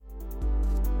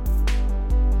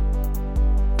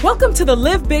Welcome to the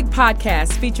Live Big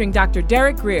podcast featuring Dr.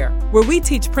 Derek Grier, where we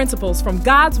teach principles from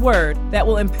God's Word that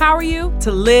will empower you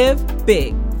to live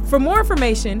big. For more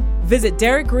information, visit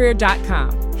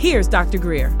derekgrier.com. Here's Dr.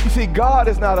 Grier. You see, God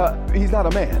is he's not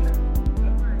a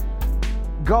man.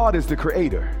 God is the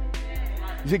creator.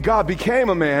 You see, God became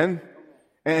a man,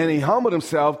 and he humbled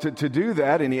himself to do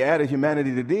that, and he added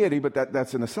humanity to deity, but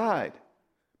that's an aside.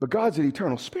 But God's an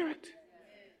eternal spirit.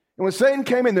 And when Satan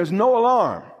came in, there's no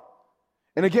alarm.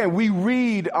 And again, we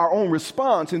read our own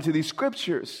response into these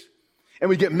scriptures, and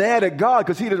we get mad at God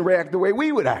because he didn't react the way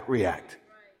we would react.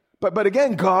 But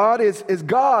again, God is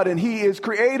God, and he is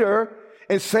creator,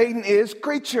 and Satan is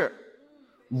creature.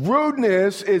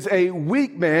 Rudeness is a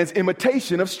weak man's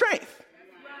imitation of strength.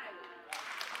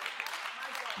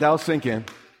 That'll sink in.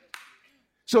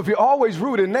 So if you're always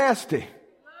rude and nasty,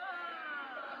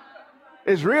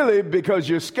 it's really because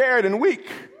you're scared and weak.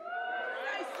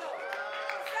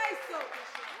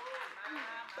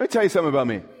 Let me tell you something about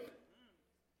me.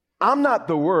 I'm not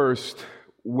the worst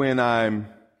when I'm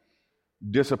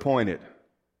disappointed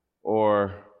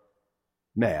or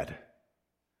mad.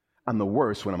 I'm the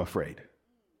worst when I'm afraid.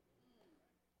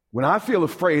 When I feel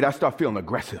afraid, I start feeling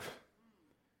aggressive.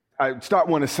 I start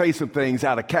wanting to say some things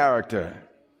out of character.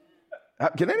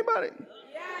 Can anybody?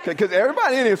 Because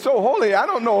everybody in here is so holy, I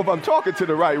don't know if I'm talking to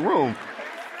the right room.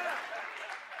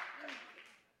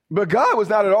 But God was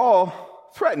not at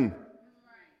all threatened.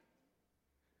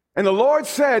 And the Lord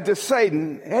said to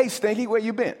Satan, "Hey, Stinky, where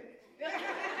you been?"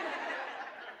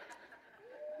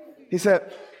 He said,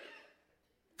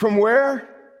 "From where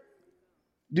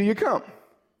do you come?"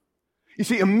 You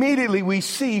see, immediately we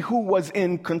see who was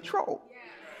in control.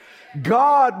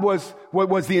 God was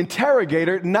the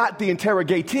interrogator, not the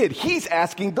interrogated. He's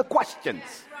asking the questions.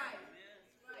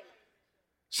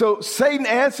 So Satan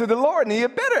answered the Lord, and he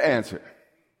had better answer.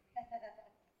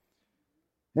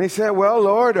 And he said, "Well,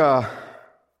 Lord,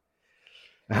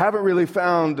 I haven't really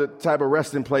found the type of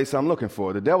resting place I'm looking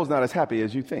for. The devil's not as happy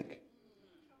as you think.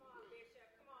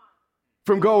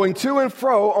 From going to and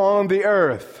fro on the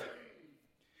earth,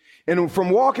 and from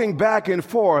walking back and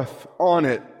forth on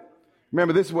it."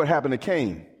 Remember, this is what happened to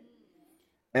Cain.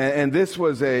 And this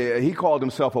was he called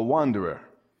himself a wanderer.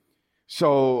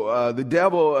 So the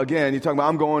devil, again, you're talking about,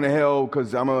 I'm going to hell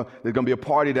because there's going to be a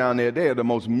party down there. They are the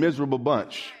most miserable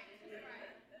bunch.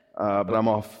 But I'm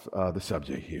off the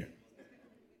subject here.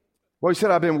 Well, he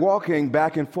said, I've been walking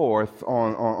back and forth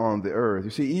on the earth. You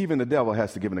see, even the devil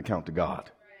has to give an account to God.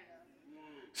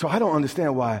 So I don't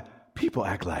understand why people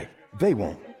act like they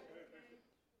won't.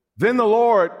 Then the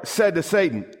Lord said to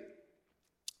Satan,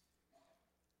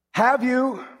 I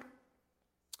don't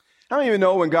even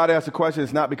know when God asks a question,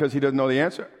 it's not because he doesn't know the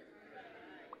answer.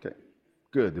 Okay,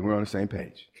 good. Then we're on the same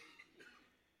page.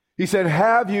 He said,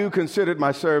 have you considered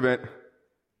my servant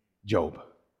Job?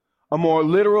 A more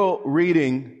literal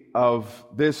reading of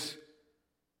this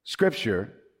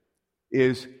scripture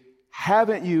is,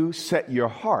 haven't you set your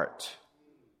heart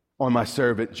on my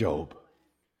servant Job?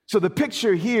 So the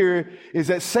picture here is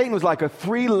that Satan was like a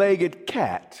three-legged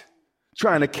cat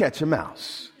trying to catch a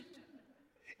mouse.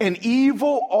 And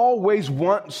evil always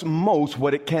wants most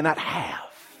what it cannot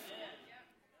have.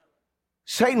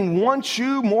 Satan wants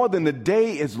you more than the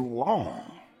day is long.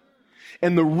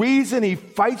 And the reason he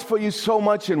fights for you so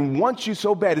much and wants you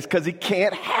so bad is because he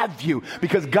can't have you,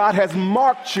 because God has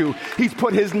marked you. He's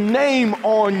put his name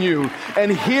on you.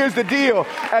 And here's the deal.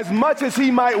 As much as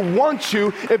he might want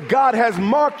you, if God has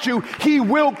marked you, he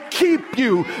will keep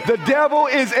you. The devil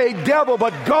is a devil,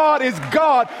 but God is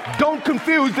God. Don't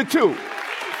confuse the two.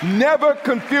 Never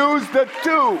confuse the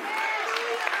two.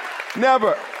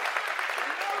 Never.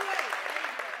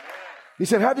 He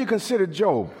said, have you considered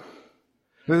Job?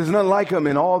 There's none like him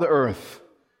in all the earth,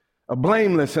 a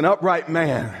blameless and upright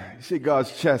man. You see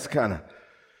God's chest kind of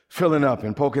filling up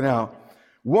and poking out.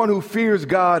 One who fears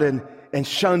God and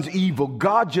shuns evil.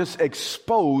 God just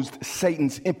exposed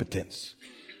Satan's impotence.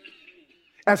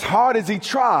 As hard as he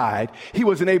tried, he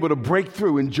wasn't able to break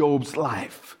through in Job's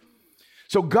life.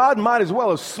 So God might as well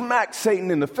have smacked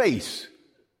Satan in the face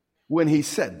when he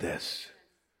said this.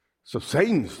 So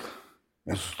Satan's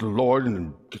the Lord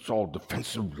and gets all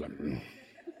defensive.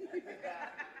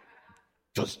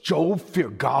 Does Job fear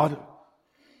God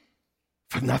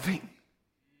for nothing?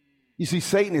 You see,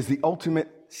 Satan is the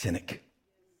ultimate cynic.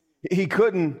 He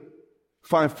couldn't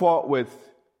find fault with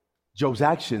Job's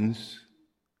actions,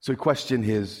 so he questioned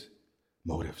his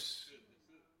motives.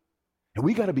 And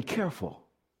we got to be careful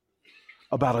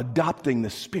about adopting the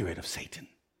spirit of Satan,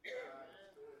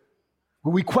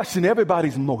 where we question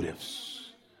everybody's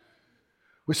motives.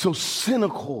 We're so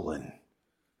cynical and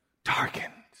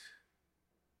darkened.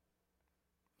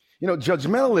 You know,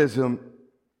 judgmentalism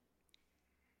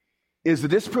is the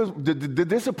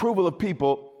disapproval of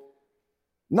people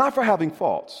not for having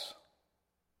faults,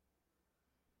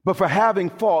 but for having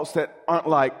faults that aren't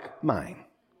like mine.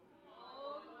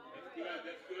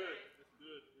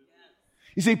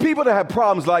 You see, people that have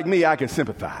problems like me, I can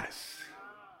sympathize.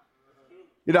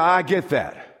 You know, I get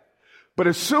that. But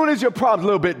as soon as your problem's a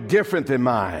little bit different than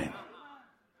mine,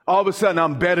 all of a sudden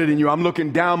I'm better than you. I'm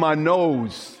looking down my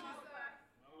nose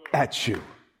at you.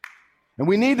 And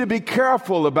we need to be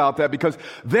careful about that, because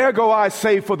there go I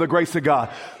saved for the grace of God.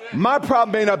 My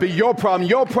problem may not be your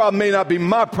problem may not be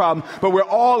my problem, but we're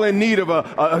all in need of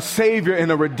a Savior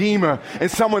and a Redeemer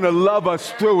and someone to love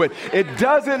us through it. It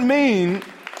doesn't mean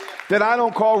that I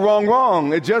don't call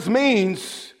wrong. It just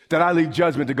means that I leave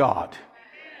judgment to God.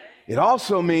 It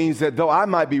also means that though I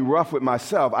might be rough with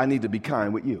myself, I need to be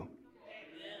kind with you.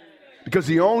 Because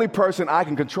the only person I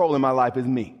can control in my life is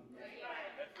me.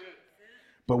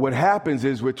 But what happens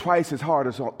is we're twice as hard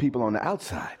as people on the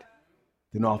outside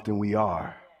than often we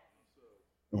are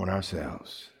on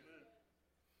ourselves.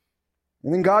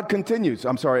 And then God continues.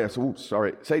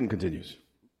 Satan continues.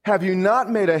 Have you not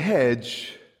made a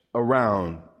hedge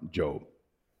around Job?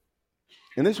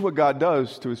 And this is what God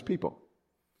does to his people.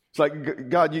 It's like,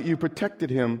 God, you protected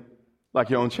him like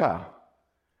your own child.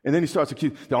 And then he starts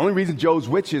accusing. The only reason Job's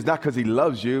with you is not because he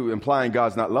loves you, implying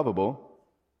God's not lovable,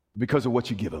 because of what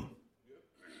you give him.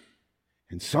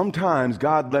 And sometimes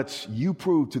God lets you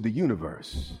prove to the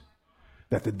universe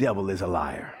that the devil is a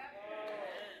liar.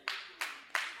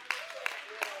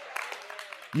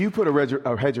 You put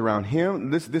a hedge around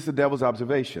him. This is the devil's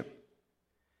observation.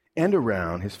 And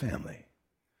around his family.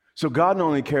 So God not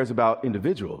only cares about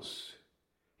individuals,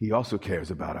 he also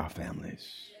cares about our families.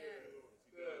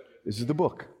 This is the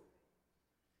book.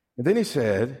 And then he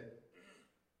said,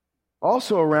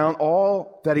 also around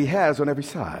all that he has on every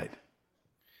side.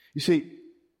 You see,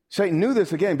 Satan knew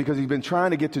this again because he's been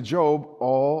trying to get to Job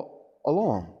all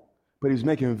along. But he was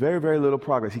making very, very little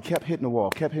progress. He kept hitting the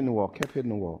wall.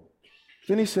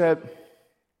 Then he said,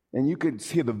 and you could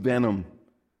hear the venom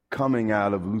coming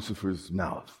out of Lucifer's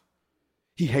mouth.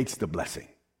 He hates the blessing.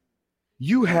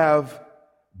 You have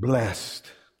blessed.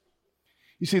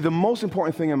 You see, the most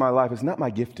important thing in my life is not my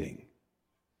gifting.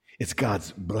 It's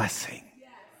God's blessing.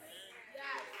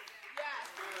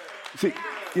 See,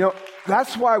 you know,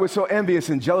 that's why we're so envious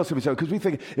and jealous of each other, because we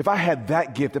think, if I had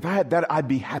that gift, if I had that, I'd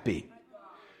be happy.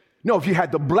 No, if you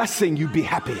had the blessing, you'd be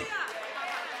happy.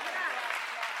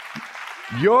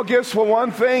 Your gifts for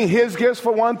one thing, his gifts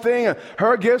for one thing,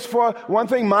 her gifts for one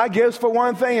thing, my gifts for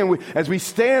one thing. And as we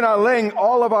stay in our lane,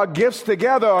 all of our gifts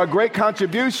together are a great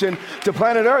contribution to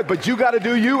planet Earth. But you got to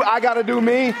do you, I got to do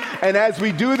me. And as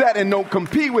we do that and don't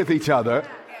compete with each other,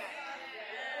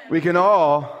 we can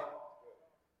all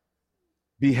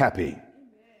be happy.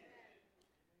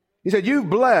 He said, you've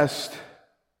blessed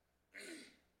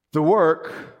the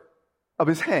work of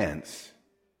his hands.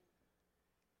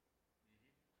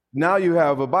 Now you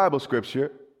have a Bible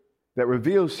scripture that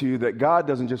reveals to you that God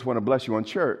doesn't just want to bless you on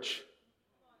church,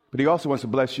 but he also wants to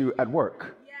bless you at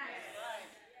work.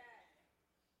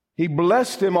 He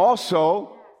blessed him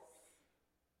also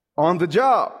on the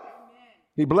job.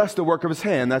 He blessed the work of his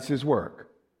hand, that's his work,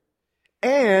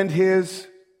 and his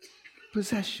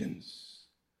possessions.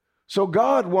 So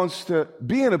God wants to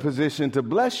be in a position to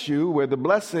bless you where the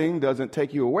blessing doesn't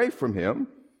take you away from him,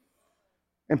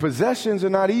 and possessions are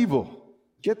not evil.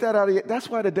 Get that out of here. That's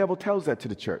why the devil tells that to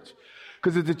the church.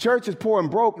 Because if the church is poor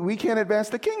and broke, we can't advance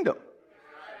the kingdom.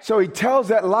 So he tells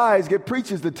that lie, get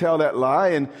preachers to tell that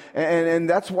lie, and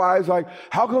that's why it's like,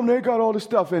 how come they got all this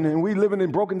stuff and we living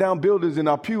in broken down buildings and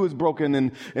our pew is broken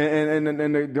and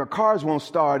their cars won't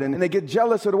start and they get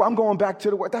jealous of I'm going back to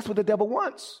the work. That's what the devil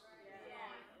wants.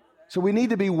 So we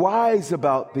need to be wise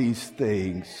about these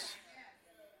things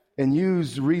and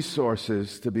use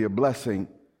resources to be a blessing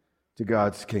to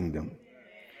God's kingdom.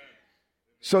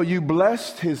 So you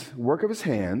blessed his work of his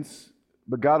hands,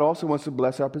 but God also wants to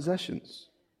bless our possessions.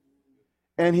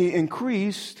 And he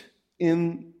increased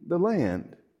in the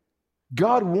land.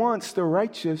 God wants the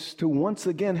righteous to once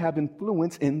again have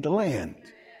influence in the land.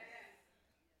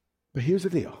 But here's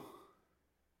the deal.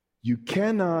 You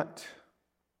cannot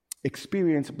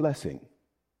experience blessing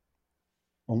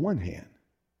on one hand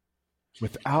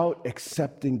without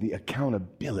accepting the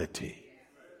accountability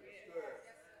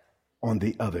on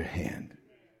the other hand.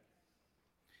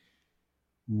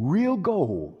 Real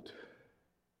gold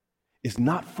is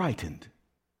not frightened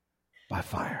by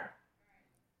fire.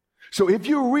 So if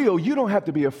you're real, you don't have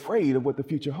to be afraid of what the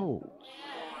future holds.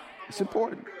 It's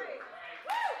important.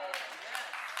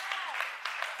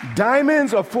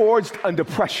 Diamonds are forged under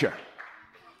pressure.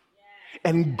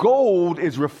 And gold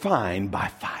is refined by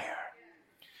fire.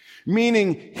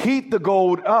 Meaning, heat the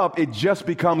gold up, it just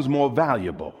becomes more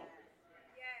valuable.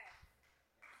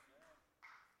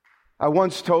 I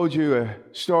once told you a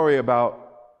story about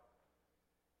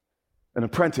an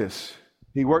apprentice.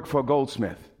 He worked for a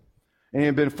goldsmith. And he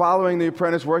had been following the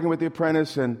apprentice, working with the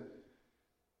apprentice, and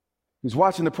he was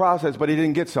watching the process, but he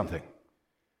didn't get something.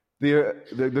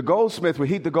 The goldsmith would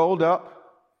heat the gold up,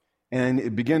 and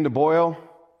it began to boil.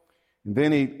 And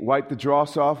then he wiped the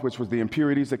dross off, which was the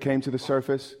impurities that came to the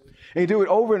surface. And he'd do it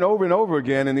over and over and over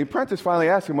again. And the apprentice finally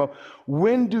asked him, well,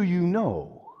 when do you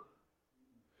know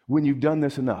when you've done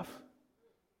this enough?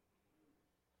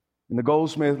 And the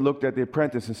goldsmith looked at the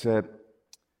apprentice and said,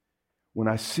 when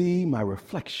I see my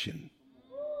reflection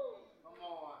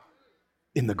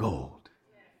in the gold.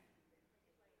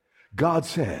 God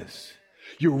says,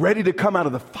 you're ready to come out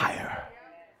of the fire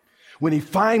when he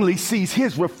finally sees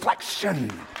his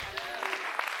reflection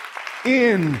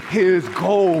in his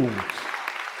gold.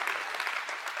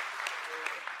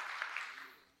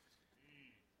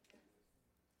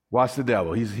 Watch the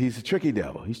devil. He's a tricky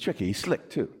devil. He's tricky. He's slick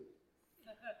too.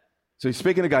 So he's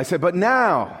speaking to the guy. He said, but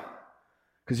now,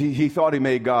 because he thought he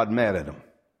made God mad at him,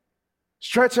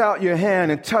 stretch out your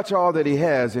hand and touch all that he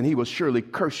has, and he will surely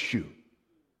curse you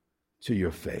to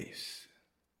your face.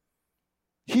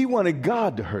 He wanted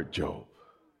God to hurt Job,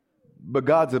 but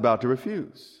God's about to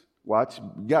refuse. Watch,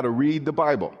 you got to read the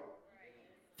Bible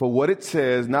for what it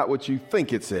says, not what you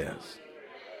think it says.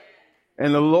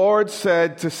 And the Lord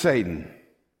said to Satan,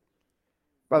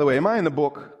 by the way, am I in the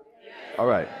book? All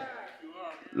right.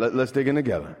 Let's dig in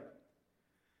together.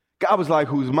 God was like,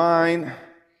 whose mine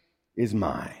is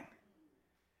mine.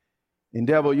 And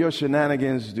devil, your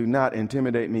shenanigans do not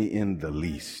intimidate me in the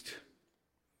least.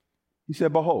 He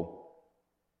said, behold,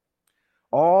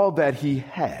 all that he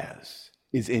has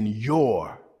is in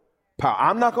your power.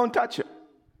 I'm not going to touch it.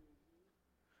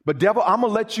 But devil, I'm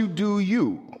going to let you do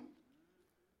you.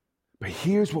 But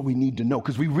here's what we need to know,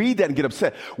 because we read that and get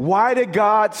upset. Why did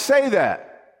God say that?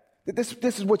 This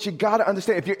is what you got to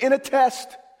understand. If you're in a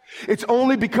test, it's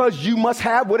only because you must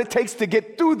have what it takes to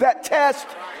get through that test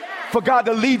for God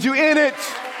to lead you in it.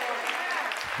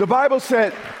 The Bible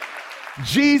said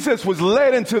Jesus was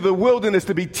led into the wilderness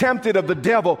to be tempted of the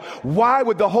devil. Why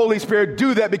would the Holy Spirit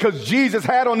do that? Because Jesus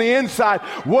had on the inside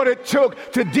what it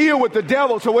took to deal with the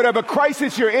devil. So whatever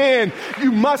crisis you're in,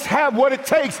 you must have what it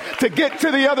takes to get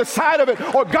to the other side of it,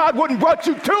 or God wouldn't brought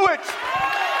you to it.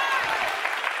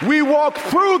 We walk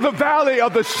through the valley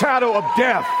of the shadow of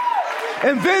death,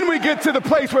 and then we get to the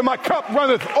place where my cup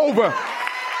runneth over.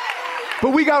 But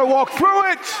we got to walk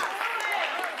through it.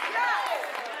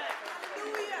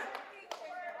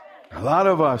 A lot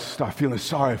of us start feeling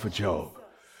sorry for Job.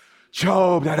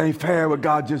 Job, that ain't fair what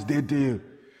God just did to you.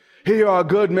 Here you are, a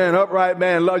good man, upright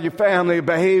man, love your family,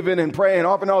 behaving and praying,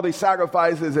 offering all these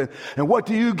sacrifices. And what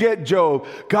do you get, Job?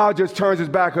 God just turns his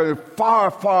back on you, far,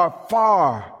 far,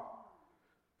 far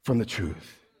from the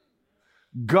truth.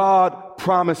 God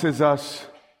promises us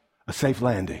a safe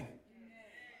landing,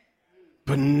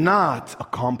 but not a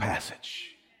calm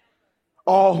passage.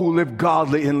 All who live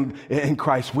godly in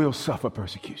Christ will suffer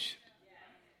persecution.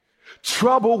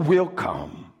 Trouble will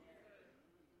come,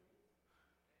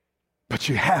 but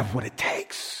you have what it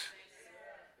takes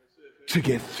to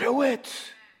get through it.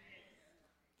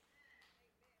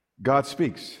 God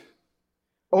speaks.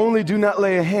 Only do not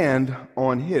lay a hand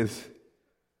on his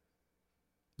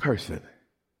person.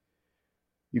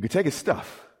 You could take his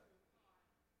stuff,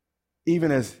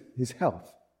 even as his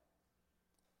health.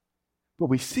 But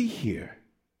we see here,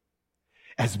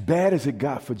 as bad as it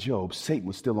got for Job, Satan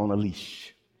was still on a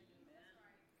leash.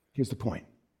 Here's the point.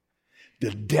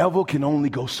 The devil can only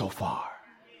go so far.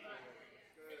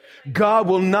 God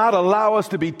will not allow us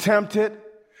to be tempted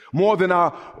more than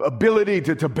our ability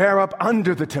to bear up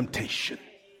under the temptation.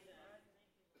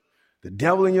 The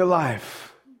devil in your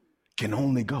life can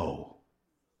only go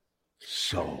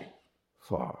so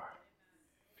far.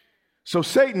 So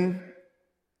Satan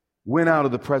went out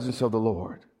of the presence of the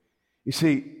Lord. You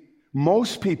see,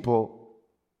 most people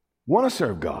want to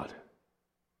serve God,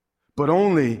 but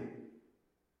only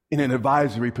in an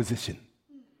advisory position.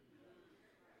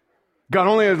 God,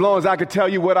 only as long as I can tell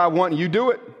you what I want, you do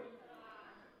it.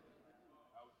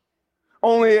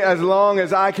 Only as long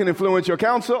as I can influence your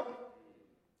counsel.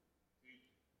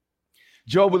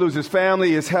 Job would lose his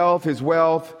family, his health, his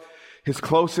wealth, his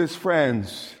closest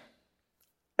friends.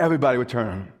 Everybody would turn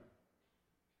on him.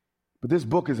 But this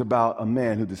book is about a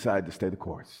man who decided to stay the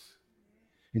course.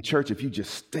 In church, if you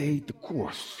just stayed the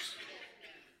course,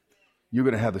 you're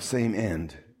going to have the same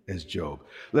end as Job.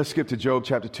 Let's skip to Job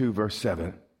chapter 2, verse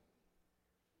 7.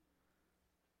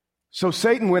 So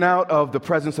Satan went out of the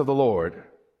presence of the Lord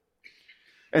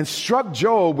and struck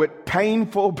Job with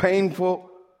painful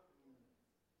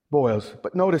boils.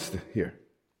 But notice here,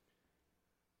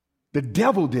 the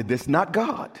devil did this, not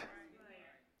God.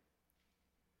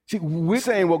 See, we're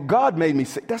saying, well, God made me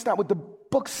sick. That's not what the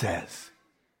book says.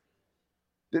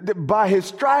 By his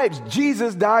stripes,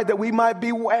 Jesus died that we might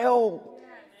be well.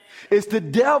 It's the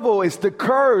devil, it's the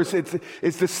curse, it's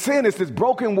the sin, it's this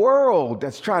broken world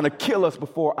that's trying to kill us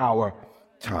before our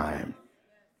time.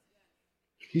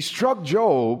 He struck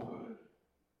Job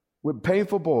with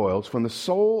painful boils from the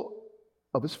sole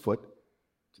of his foot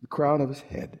to the crown of his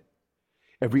head.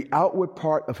 Every outward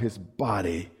part of his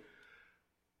body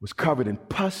was covered in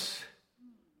pus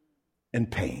and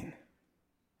pain.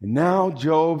 And now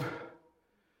Job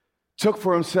took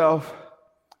for himself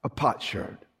a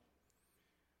potsherd,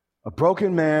 a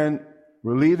broken man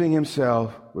relieving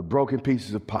himself with broken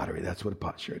pieces of pottery. That's what a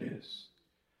potsherd is.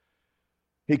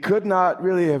 He could not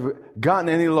really have gotten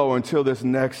any lower until this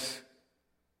next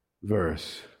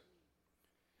verse.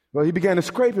 Well, he began to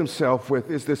scrape himself with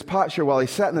this potsherd while he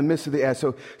sat in the midst of the ash.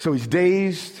 So he's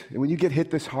dazed, and when you get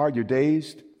hit this hard, you're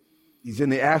dazed. He's in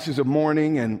the ashes of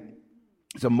mourning, and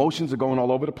his emotions are going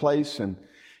all over the place, and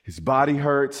his body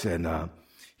hurts, and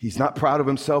he's not proud of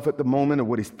himself at the moment, of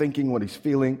what he's thinking, what he's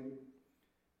feeling.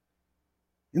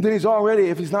 And then he's already,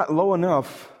 if he's not low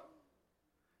enough,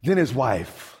 then his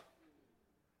wife.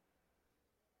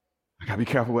 I gotta be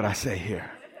careful what I say here.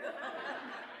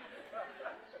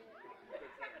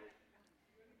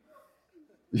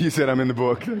 You said I'm in the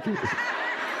book.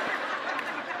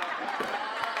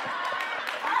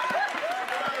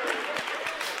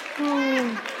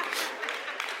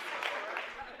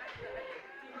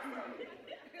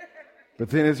 But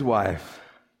then his wife,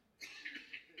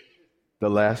 the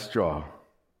last straw,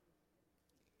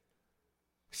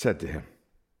 said to him,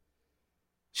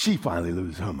 she finally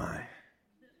loses her mind,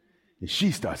 and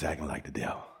she starts acting like the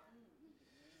devil.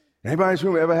 Anybody in this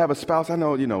room ever have a spouse? I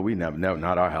know, we never,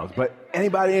 not our house, but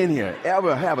anybody in here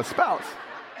ever have a spouse?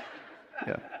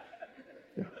 Yeah.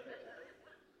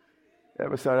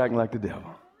 Ever start acting like the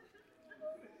devil?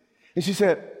 And she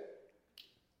said,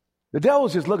 the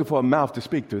devil's just looking for a mouth to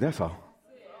speak through, that's all.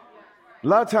 A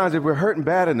lot of times if we're hurting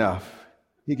bad enough,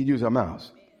 he can use our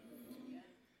mouths.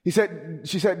 She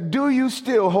said, do you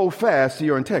still hold fast to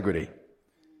your integrity?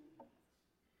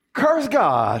 Curse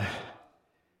God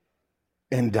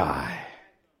and die.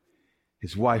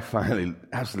 His wife finally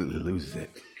absolutely loses it.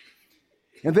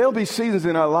 And there'll be seasons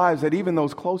in our lives that even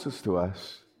those closest to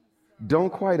us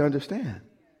don't quite understand.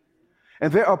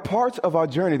 And there are parts of our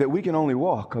journey that we can only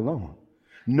walk alone.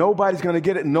 Nobody's going to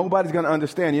get it. Nobody's going to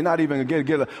understand. You're not even going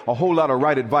to get a whole lot of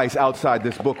right advice outside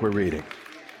this book we're reading.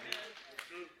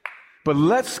 But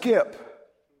let's skip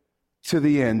to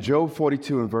the end, Job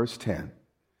 42 and verse 10.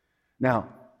 Now,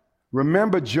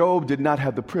 remember, Job did not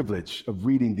have the privilege of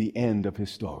reading the end of his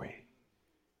story.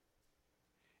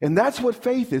 And that's what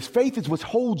faith is. Faith is what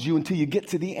holds you until you get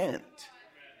to the end.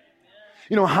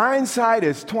 Hindsight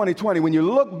is 20/20. When you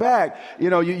look back,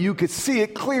 you could see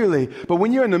it clearly. But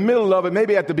when you're in the middle of it,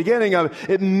 maybe at the beginning of it,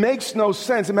 it makes no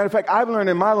sense. As a matter of fact, I've learned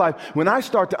in my life, when I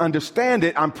start to understand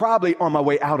it, I'm probably on my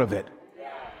way out of it.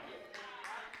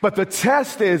 But the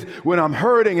test is when I'm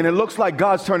hurting and it looks like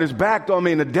God's turned his back on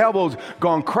me and the devil's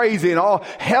gone crazy and all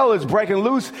hell is breaking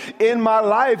loose in my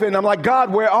life. And I'm like,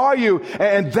 God, where are you?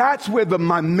 And that's where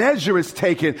my measure is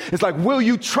taken. It's like, will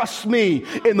you trust me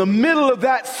in the middle of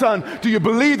that, son? Do you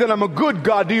believe that I'm a good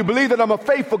God? Do you believe that I'm a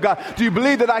faithful God? Do you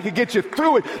believe that I can get you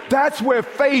through it? That's where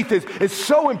faith is. It's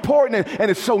so important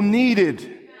and it's so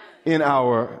needed in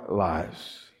our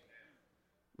lives.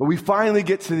 But we finally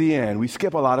get to the end. We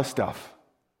skip a lot of stuff.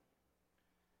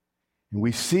 And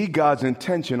we see God's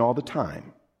intention all the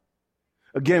time.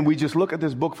 Again, we just look at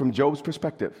this book from Job's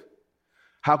perspective.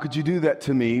 How could you do that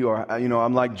to me? Or,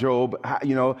 I'm like Job.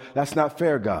 That's not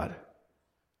fair, God.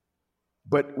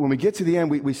 But when we get to the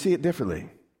end, we see it differently.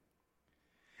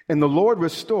 And the Lord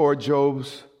restored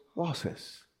Job's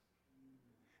losses.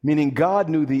 Meaning God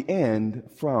knew the end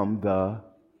from the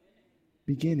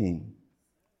beginning.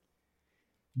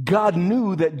 God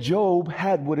knew that Job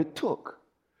had what it took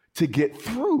to get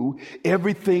through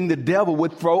everything the devil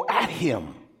would throw at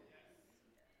him.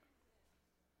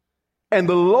 And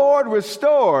the Lord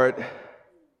restored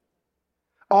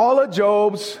all of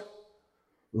Job's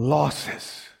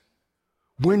losses.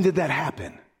 When did that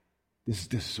happen? This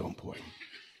is so important.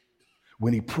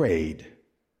 When he prayed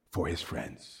for his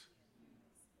friends.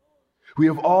 We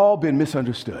have all been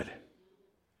misunderstood,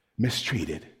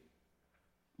 mistreated,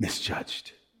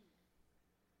 misjudged.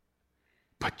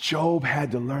 But Job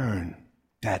had to learn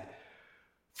that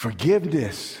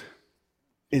forgiveness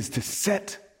is to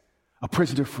set a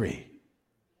prisoner free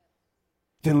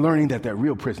than learning that that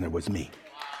real prisoner was me.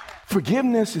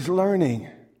 Forgiveness is learning,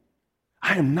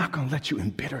 I am not going to let you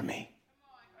embitter me.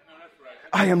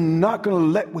 I am not going to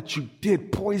let what you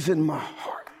did poison my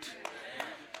heart.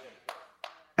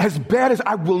 As bad as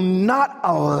I will not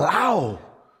allow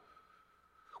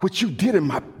what you did in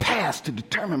my past to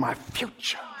determine my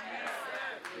future.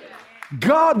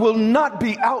 God will not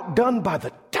be outdone by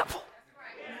the devil.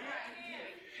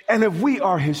 And if we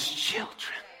are his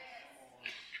children,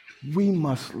 we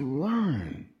must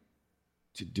learn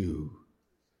to do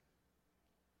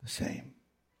the same.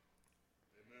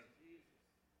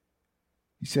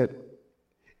 He said,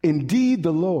 indeed,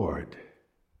 the Lord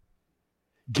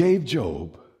gave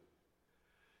Job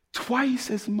twice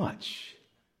as much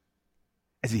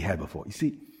as he had before. You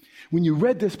see, when you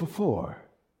read this before,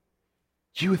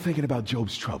 you were thinking about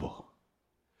Job's trouble.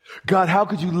 God, how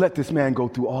could you let this man go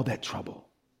through all that trouble?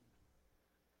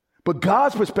 But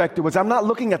God's perspective was, I'm not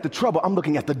looking at the trouble, I'm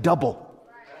looking at the double.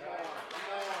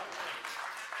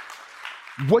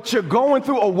 What you're going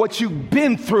through or what you've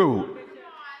been through.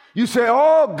 You say,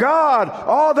 oh God,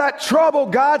 all that trouble.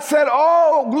 God said,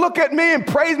 oh, look at me and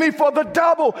praise me for the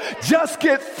double. Just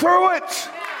get through it.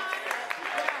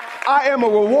 I am a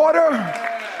rewarder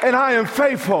and I am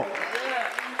faithful.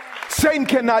 Satan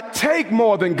cannot take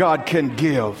more than God can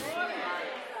give.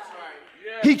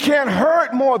 He can't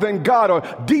hurt more than God or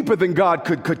deeper than God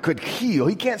could heal.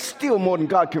 He can't steal more than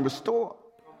God can restore.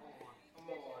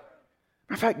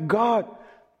 In fact,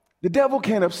 the devil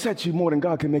can't upset you more than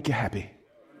God can make you happy.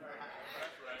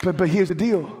 But here's the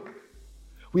deal.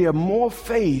 We have more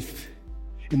faith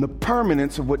in the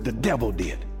permanence of what the devil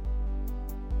did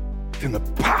than the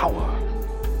power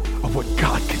of what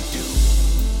God can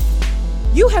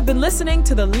do. You have been listening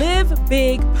to the Live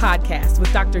Big podcast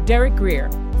with Dr. Derek Grier.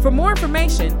 For more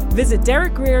information, visit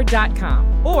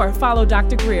derekgrier.com or follow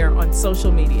Dr. Grier on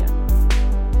social media.